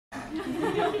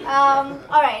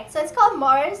All right, so it's called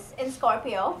Mars in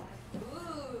Scorpio.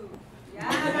 Ooh,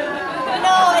 yeah.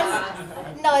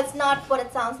 No, it's not what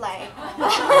it sounds like.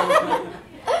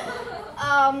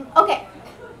 Okay,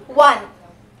 1.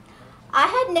 I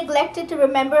had neglected to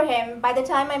remember him by the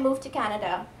time I moved to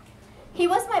Canada. He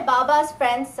was my Baba's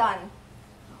friend's son.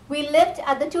 We lived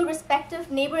at the 2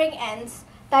 respective neighboring ends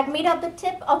that made up the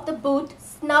tip of the boot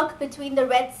snug between the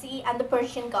Red Sea and the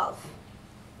Persian Gulf.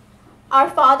 Our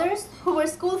fathers, who were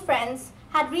school friends,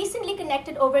 had recently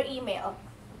connected over email.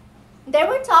 There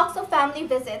were talks of family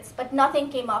visits, but nothing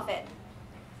came of it.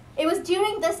 It was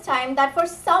during this time that for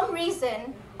some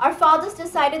reason, our fathers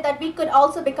decided that we could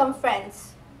also become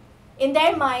friends. In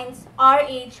their minds, our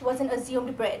age was an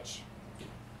assumed bridge.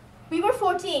 We were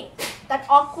 14, that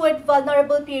awkward,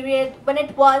 vulnerable period when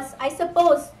it was, I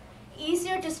suppose,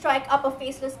 easier to strike up a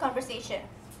faceless conversation.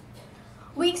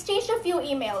 We exchanged a few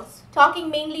emails, talking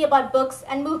mainly about books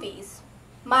and movies.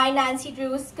 My Nancy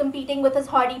Drews competing with his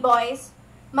Hardy Boys,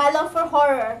 my love for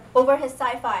horror over his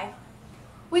sci-fi.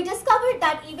 We discovered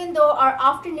that even though our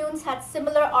afternoons had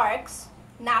similar arcs,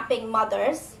 napping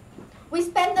mothers, we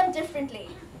spent them differently.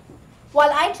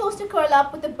 While I chose to curl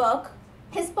up with a book,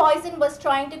 his poison was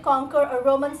trying to conquer a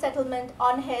Roman settlement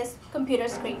on his computer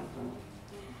screen.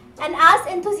 And as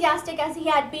enthusiastic as he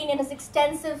had been in his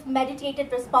extensive meditated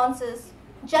responses,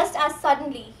 just as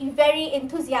suddenly he very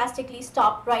enthusiastically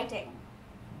stopped writing.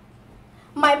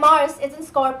 My Mars is in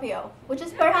Scorpio, which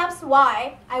is perhaps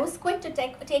why I was quick to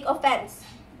take offense.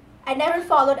 I never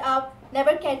followed up,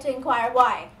 never cared to inquire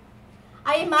why.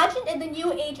 I imagined in the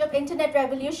new age of internet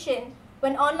revolution,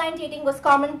 when online dating was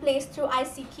commonplace through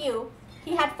ICQ,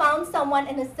 he had found someone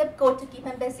in his zip code to keep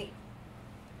him busy.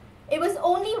 It was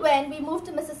only when we moved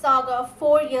to Mississauga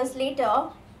 4 years later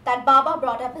that Baba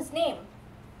brought up his name.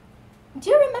 Do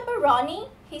you remember Ronnie?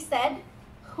 He said.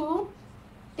 Who?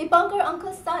 Dipankar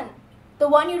uncle's son. The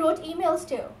one you wrote emails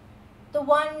to. The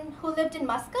one who lived in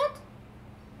Muscat?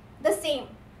 The same.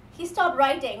 He stopped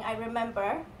writing, I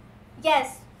remember.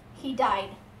 Yes, he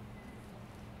died.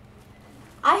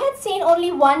 I had seen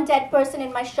only one dead person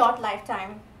in my short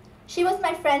lifetime. She was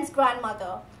my friend's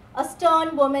grandmother, a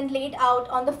stern woman laid out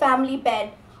on the family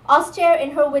bed, austere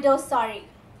in her widow's sari.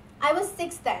 I was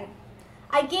 6 then.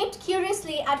 I gaped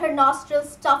curiously at her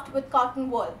nostrils stuffed with cotton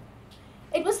wool.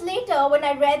 It was later when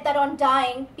I read that on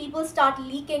dying, people start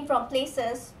leaking from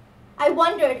places. I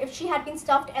wondered if she had been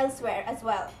stuffed elsewhere as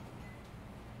well.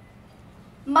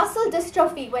 Muscle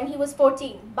dystrophy when he was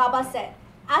 14, Baba said,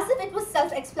 as if it was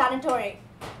self-explanatory.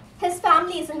 His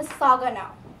family is in Mississauga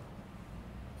now.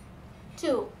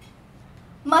 2.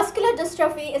 Muscular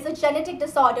dystrophy is a genetic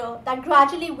disorder that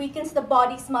gradually weakens the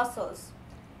body's muscles.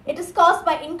 It is caused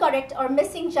by incorrect or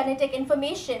missing genetic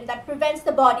information that prevents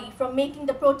the body from making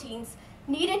the proteins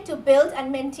needed to build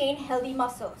and maintain healthy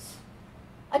muscles.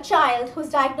 A child who is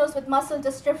diagnosed with muscle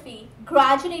dystrophy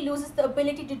gradually loses the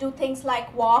ability to do things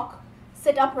like walk,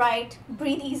 sit upright,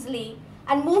 breathe easily,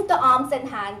 and move the arms and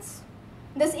hands.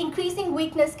 This increasing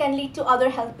weakness can lead to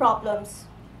other health problems.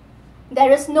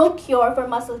 There is no cure for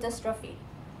muscle dystrophy.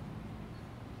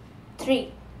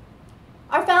 3.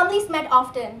 Our families met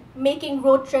often, making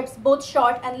road trips both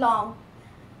short and long.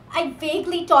 I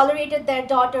vaguely tolerated their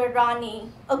daughter, Rani,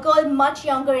 a girl much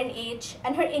younger in age,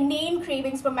 and her inane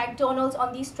cravings for McDonald's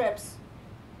on these trips.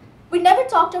 We never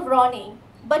talked of Ronnie,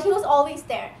 but he was always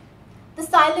there. The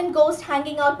silent ghost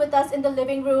hanging out with us in the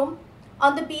living room,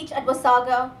 on the beach at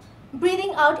Wasaga,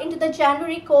 breathing out into the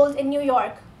January cold in New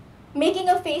York, making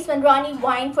a face when Rani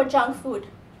whined for junk food,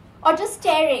 or just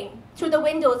staring through the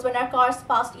windows when our cars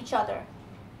passed each other.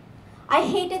 I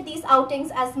hated these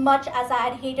outings as much as I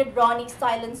had hated Ronnie's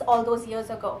silence all those years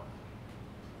ago.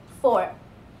 4.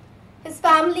 His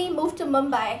family moved to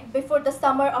Mumbai before the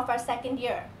summer of our 2nd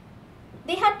year.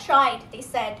 They had tried, they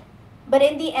said, but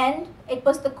in the end, it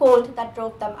was the cold that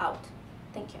drove them out.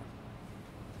 Thank you.